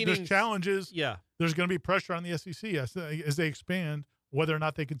mean, I'm there's leaning- challenges. Yeah. There's going to be pressure on the SEC as they expand, whether or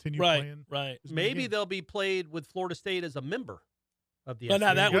not they continue playing. Right. as many Maybe games. they'll be played with Florida State as a member of the But now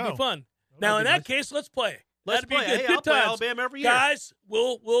SEC. that would go. be fun. That'd Now be in that nice. case, let's play. Let's That'd be play. good. Hey, Good I'll play times. Alabama every year. Guys,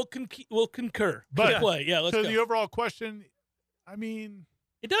 we'll concur. But- Let's play. Yeah, let's So go. the overall question, I mean,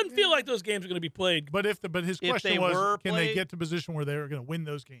 It doesn't feel like those games are going to be played. but his If question they was, were can they played- get to a position where they're going to win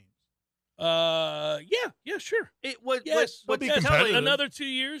those games? Yeah, sure. It was Yes, what's be yes, competitive. another 2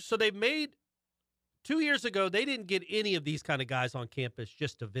 years. So they made 2 years ago. They didn't get any of these kind of guys on campus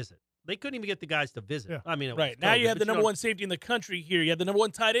just to visit. They couldn't even get the guys to visit. Yeah. I mean, it was Right. Now you COVID, have the but number know, one safety in the country here. You have the number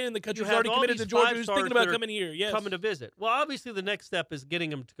one tight end in the country You who's have already all committed to these Georgia, five who's stars thinking about that are coming here. Yes. coming to visit. Well, obviously the next step is getting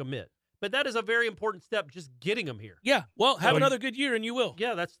them to commit, but that is a very important step. Just getting them here. Yeah. Well, have So- another good year and you will.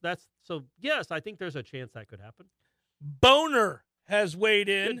 Yeah, that's so. Yes, I think there's a chance that could happen. Boner has weighed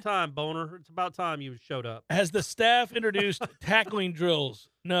in. Good time, Boner. It's about time you showed up. Has the staff introduced tackling drills?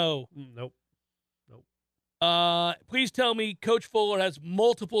 No. Nope. Please tell me Coach Fuller has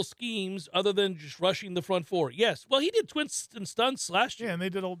multiple schemes other than just rushing the front four. Yes. Well, he did twist and stunts last year. Yeah, and they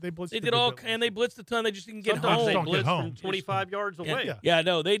blitzed. They a did good all, bit and last they year. blitzed a ton. They just didn't get Sometimes home. they Don't get blitz home. from 25 yards away. Yeah. Yeah,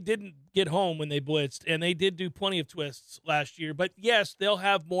 no, they didn't get home when they blitzed, and they did do plenty of twists last year. But yes, they'll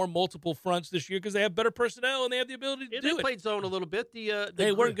have more multiple fronts this year because they have better personnel and they have the ability to And do they it. played zone a little bit. The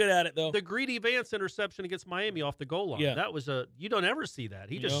They weren't good at it though. The Greedy Vance interception against Miami off the goal line. Yeah. That was you don't ever see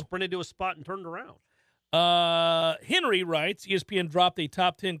that. He just No. sprinted to a spot and turned around. Henry writes, ESPN dropped a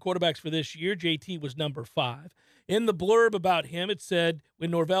top 10 quarterbacks for this year. JT was number 5. In the blurb about him, it said,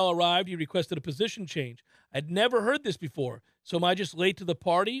 when Norvell arrived, he requested a position change. I'd never heard this before. So am I just late to the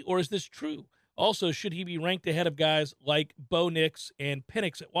party, or is this true? Also, should he be ranked ahead of guys like Bo Nix and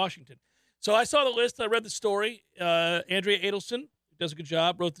Penix at Washington? So I saw the list. I read the story. Andrea Adelson does a good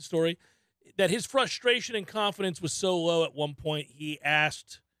job, wrote the story, that his frustration and confidence was so low at one point, he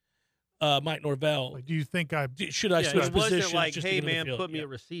asked Mike Norvell, Like, do you think I? should I Yeah, switch it wasn't positions? like, just to hey, get in the man, field? put me Yeah. at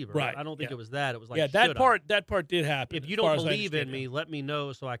receiver. Right, I don't think yeah. it was that. It was like, Yeah, should I? that part did happen. If you as far don't as I believe in understand me, it. let me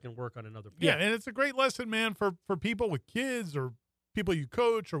know so I can work on another. Yeah, and it's a great lesson, man, for people with kids or people you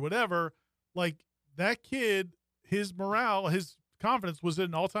coach or whatever. Like that kid, his morale, his confidence was at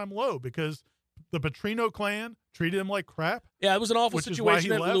an all-time low because the Petrino clan treated him like crap, Yeah, it was an awful which is why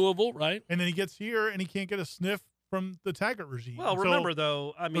situation he at left. Louisville, right? and then he gets here and he can't get a sniff from the Taggart regime. Well, So- remember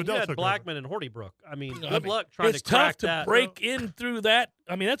though, I mean, you Odell had took Blackman and Hornibrook. I mean, I good mean, luck trying It's to crack tough to that. break in through that.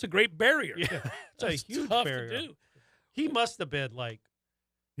 I mean, that's a great barrier. Yeah, it's a That's huge tough barrier. to do. He must have been like,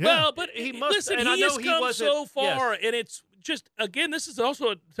 Yeah. Well, but He must- listen, and I he know has he come wasn't- so far, yes. and it's just, again, this is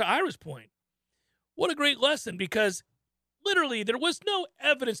also to Ira's point. What a great lesson, because literally there was no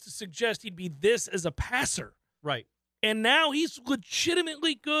evidence to suggest he'd be this as a passer. right. And now he's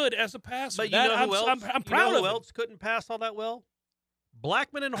legitimately good as a passer. But you That- know who else? I'm proud you know of who him. else couldn't pass all that well?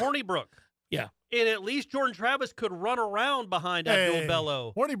 Blackman and Hornibrook. Yeah. And at least Jordan Travis could run around behind Hey, Abdul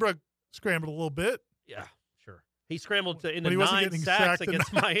Bello. Hornibrook scrambled a little bit. Yeah, sure. He scrambled into But he wasn't 9 getting sacks sacked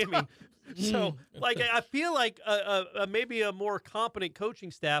against Miami. So, Mm. like, I feel like maybe a more competent coaching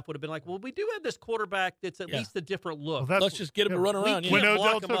staff would have been like, well, we do have this quarterback that's at Yeah. least a different look. Well, that's Let's just get him to run around. can't when Yeah.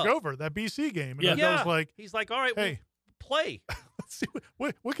 Odell block him took up. over that BC game. And Yeah. Odell was like, He's like, all right, hey, play. let's see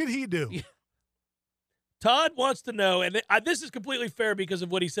what can he do? Yeah. Todd wants to know, and this is completely fair because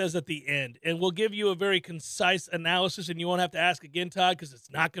of what he says at the end, and we'll give you a very concise analysis, and you won't have to ask again, Todd, because it's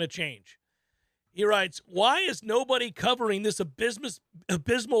not going to change. He writes, why is nobody covering this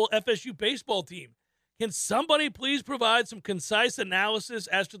abysmal FSU baseball team? Can somebody please provide some concise analysis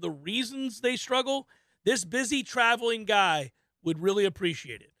as to the reasons they struggle? This busy traveling guy would really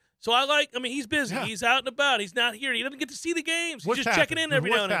appreciate it. So he's busy. Yeah. He's out and about. He's not here. He doesn't get to see the games. What's He's just checking happened? in every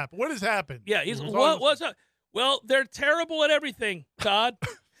What's now and then. happened? What has happened? Yeah, he's That's all I'm what's up? Well, they're terrible at everything, Todd.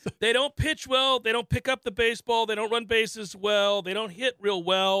 They don't pitch well. They don't pick up the baseball. They don't run bases well. They don't hit real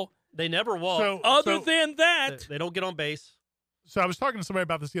well. They never walk. Other than that, they don't get on base. So I was talking to somebody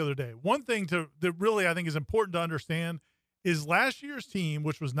about this the other day. One thing that really I think is important to understand is last year's team,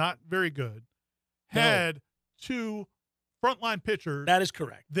 which was not very good, had two frontline pitchers. That is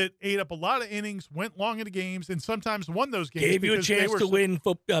correct. That ate up a lot of innings, went long into games, and sometimes won those games. Gave you a chance to win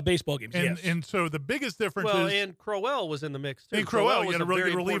baseball games. And so the biggest difference is. And Crowell was in the mix too. And Crowell, you had a really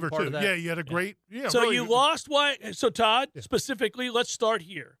good reliever too. Yeah, you had a great. Yeah. So really you lost why? So Todd, specifically, let's start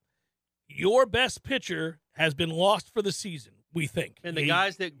here. Your best pitcher has been lost for the season, we think. And the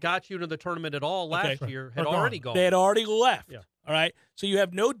guys that got you into the tournament at all last year had already gone. They had already left. Yeah. All right. So you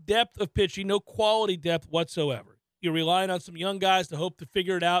have no depth of pitching, no quality depth whatsoever. You're relying on some young guys to hope to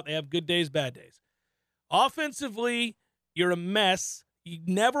figure it out. They have good days, bad days. Offensively, you're a mess. You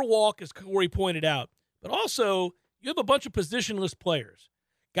never walk, as Corey pointed out. But also, you have a bunch of positionless players.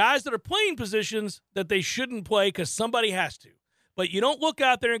 Guys that are playing positions that they shouldn't play because somebody has to. But you don't look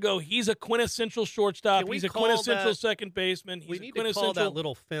out there and go, he's a quintessential shortstop. He's a quintessential second baseman. We need to call that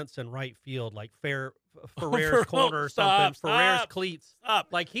little fence in right field, like Ferrer's corner or something. Ferrer's cleats.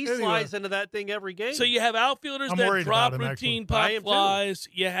 Like he slides into that thing every game. So you have outfielders that drop routine pop flies.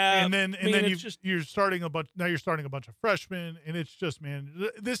 You have, and then you're starting a bunch. Now you're starting a bunch of freshmen, and it's just, man,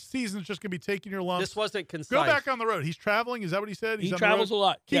 this season's just gonna be taking your lumps. This wasn't concise. Go back on the road. He's traveling. Is that what he said? He travels a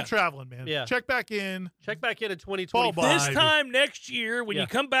lot. Keep traveling, man. Yeah. Check back in. Check back in 2025. This time next year, when you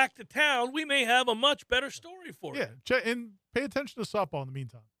come back to town, we may have a much better story for you. Yeah, and pay attention to softball in the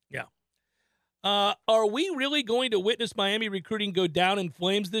meantime. Yeah. Are we really going to witness Miami recruiting go down in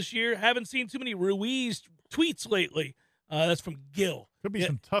flames this year? Haven't seen too many Ruiz tweets lately. That's from Gil. Could be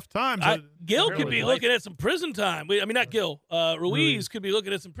some tough times. Gil could be looking at some prison time. Not Gil. Ruiz could be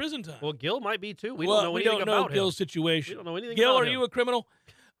looking at some prison time. Well, Gil might be too. We don't know anything about Gil's situation. We don't know anything Gil, about are you a criminal?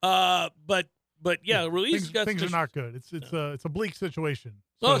 But yeah, Ruiz got things are not good. It's a bleak situation.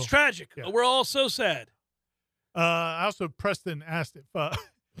 Oh, it's tragic. Yeah. We're all so sad. Also, Preston asked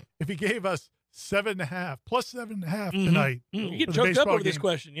if he gave us 7.5 plus 7.5 tonight. You get choked up over this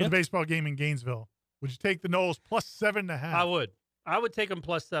question. Yeah, for the baseball game in Gainesville. Would you take the Noles plus 7.5? I would take them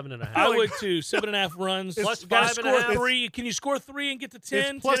plus 7.5. I would too. 7.5 runs. Plus 5.5. 3. Can you score 3 and get to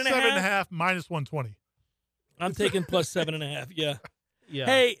 10? It's plus 7.5 minus 120. I'm taking plus 7.5. Yeah. Yeah.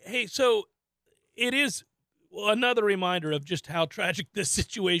 Hey. So it is another reminder of just how tragic this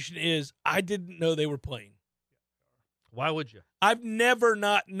situation is. I didn't know they were playing. Why would you? I've never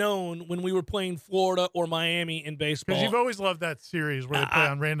not known when we were playing Florida or Miami in baseball. Because you've always loved that series where they play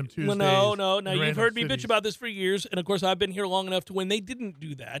on random Tuesdays. Well, no. You've heard me bitch about this for years, and of course I've been here long enough to when they didn't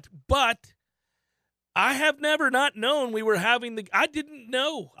do that. But I have never not known we were having I didn't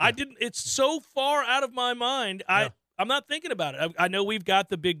know. Yeah. I didn't. It's so far out of my mind. I'm not thinking about it. I know we've got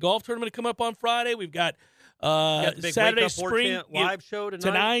the big golf tournament coming up on Friday. We've got Saturday spring live show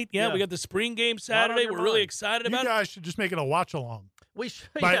tonight. Yeah, we got the spring game Saturday. We're really excited about it. You guys should just make it a watch along. We should.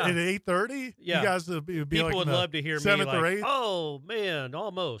 At 8:30. Yeah, you guys would be people like would love to hear 7th me like, or 8th. Oh man,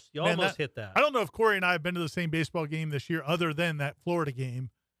 almost. You almost hit that. I don't know if Corey and I have been to the same baseball game this year, other than that Florida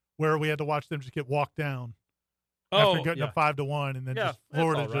game where we had to watch them just get walked down after getting up 5-1, and then just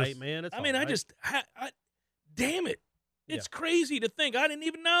Florida. That's all right, man. Damn it, it's crazy to think I didn't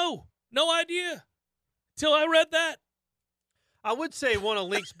even know. No idea. Till I read that. I would say one of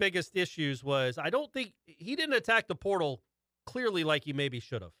Link's biggest issues was I don't think he didn't attack the portal clearly like he maybe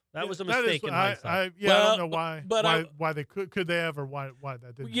should have. That was a mistake in hindsight. I don't know why they could they have or why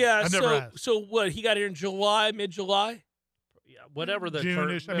that didn't. Yeah, I never asked. So what? He got here in July, mid-July. Yeah, whatever the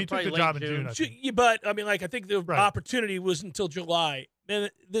June-ish. He took the job in June. I think. But I think the opportunity was until July.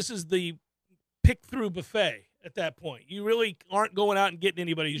 And this is the pick-through buffet at that point. You really aren't going out and getting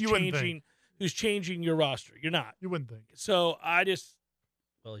anybody who's changing your roster. You're not. You wouldn't think. So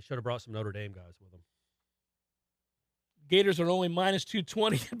Well, he should have brought some Notre Dame guys with him. Gators are only minus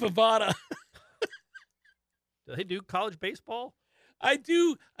 220 at Bovada. Do they do college baseball? I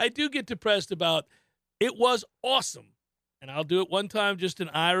do get depressed about it. Was awesome. And I'll do it one time just on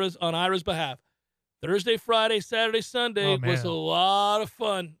Ira's behalf. Thursday, Friday, Saturday, Sunday was a lot of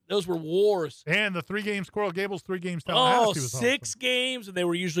fun. Those were wars. And the 3 games, Coral Gables, 3 games, Tallahassee was 6 awesome. games, and they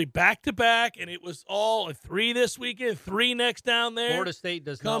were usually back-to-back, and it was all 3 this weekend, 3 next down there. Florida State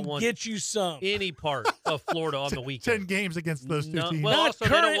does not want get you some. any part of Florida on the weekend. 10 games against those two teams. Well, not also,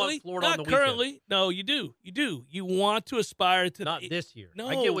 currently. they don't want Florida on the currently. weekend. No, you do. You want to aspire to not this year. No,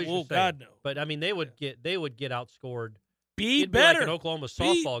 I get what you're saying. God, no. But I mean, they would get outscored. Be better. Be like an Oklahoma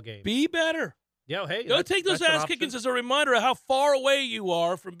softball game. Be better. Yeah, hey, go take those ass kickings as a reminder of how far away you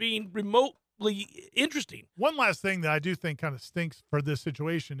are from being interesting. One last thing that I do think kind of stinks for this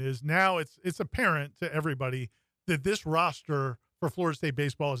situation is now it's apparent to everybody that this roster for Florida State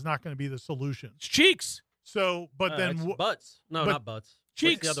baseball is not going to be the solution. It's Cheeks. So, but then it's Butts. No, but not Butts.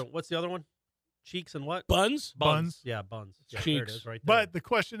 Cheeks. What's the other one? Cheeks and what? Buns. Yeah, Buns. Yeah, Cheeks. there it is right there. But the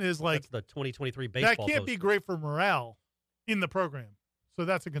question is, like, that's the 2023 baseball that can't be poster. great for morale in the program. So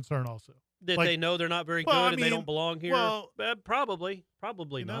that's a concern also. That like- they know they're not very Well, good I and they mean, don't belong here? well, Probably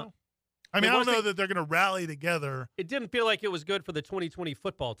You not. know? I mean, It I don't wasn't- know that they're going to rally together. It didn't feel like it was good for the 2020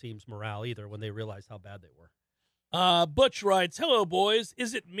 football team's morale either when they realized how bad they were. Butch writes, "Hello, boys.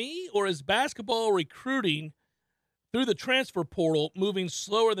 Is it me or is basketball recruiting through the transfer portal moving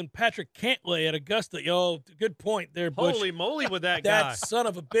slower than Patrick Cantlay at Augusta?" Yo, good point there, Butch. Holy moly with that that guy. son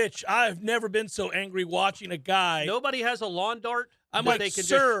of a bitch. I've never been so angry watching a guy. Nobody has a lawn dart. I'm that like, they can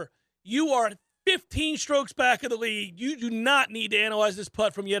sir, you are 15 strokes back of the lead. You do not need to analyze this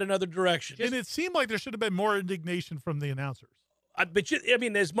putt from yet another direction. And it seemed like there should have been more indignation from the announcers. I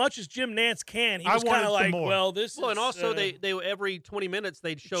mean, as much as Jim Nance can, he I was kind wanted of some like, more. well, this Well, is... and also they every 20 minutes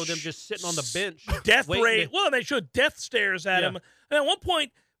they'd show them just sitting on the bench. Death waiting ray. to- Well, they showed death stares at Yeah. him. And at one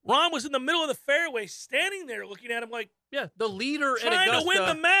point, Ron was in the middle of the fairway standing there looking at him like, Yeah, the leader at trying Augusta to win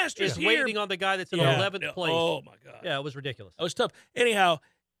the Masters is here. waiting on the guy that's in Yeah. 11th place. Oh, my God. Yeah, it was ridiculous. That was tough. Anyhow,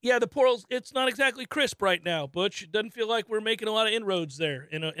 yeah, the portals, it's not exactly crisp right now, Butch. It doesn't feel like we're making a lot of inroads there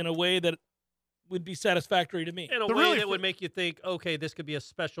in a way that would be satisfactory to me. In a The way really that would make you think, okay, this could be a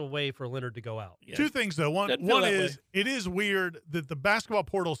special way for Leonard to go out. Yeah. Two things, though. One Doesn't feel that is way. it is weird that the basketball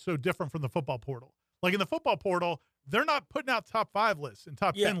portal is so different from the football portal. Like in the football portal, they're not putting out top 5 lists and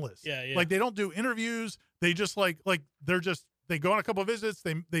top 10 lists. Yeah. Like they don't do interviews. They just they go on a couple of visits.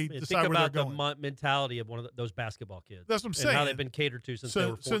 They Yeah, decide think where they're about the going. mentality of one of those basketball kids. That's what I'm and saying. how they've been catered to since they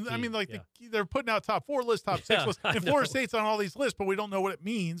were 14. I mean, like yeah. they're putting out top 4 lists, top 6 Yeah, lists, I and Florida know. State's on all these lists, but we don't know what it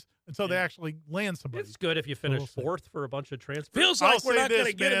means until they Yeah. actually land somebody. It's good if you finish we'll see. 4th for a bunch of transfers. Feels I'll like we're say not going to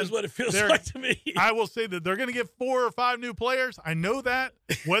this, get him man. is what it feels They're- like to me. I will say that they're going to get 4 or 5 new players. I know that.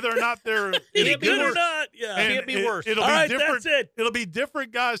 Whether or not they're Is any it good or good not? Yeah. and Can't be worse. It'll All be right, different. that's it. It'll be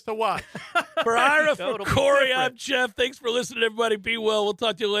different guys to watch. For Ira, go. for It'll be Corey, different. I'm Jeff. Thanks for listening, everybody. Be well. We'll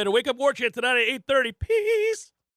talk to you later. Wake up War Chant tonight at 8:30. Peace.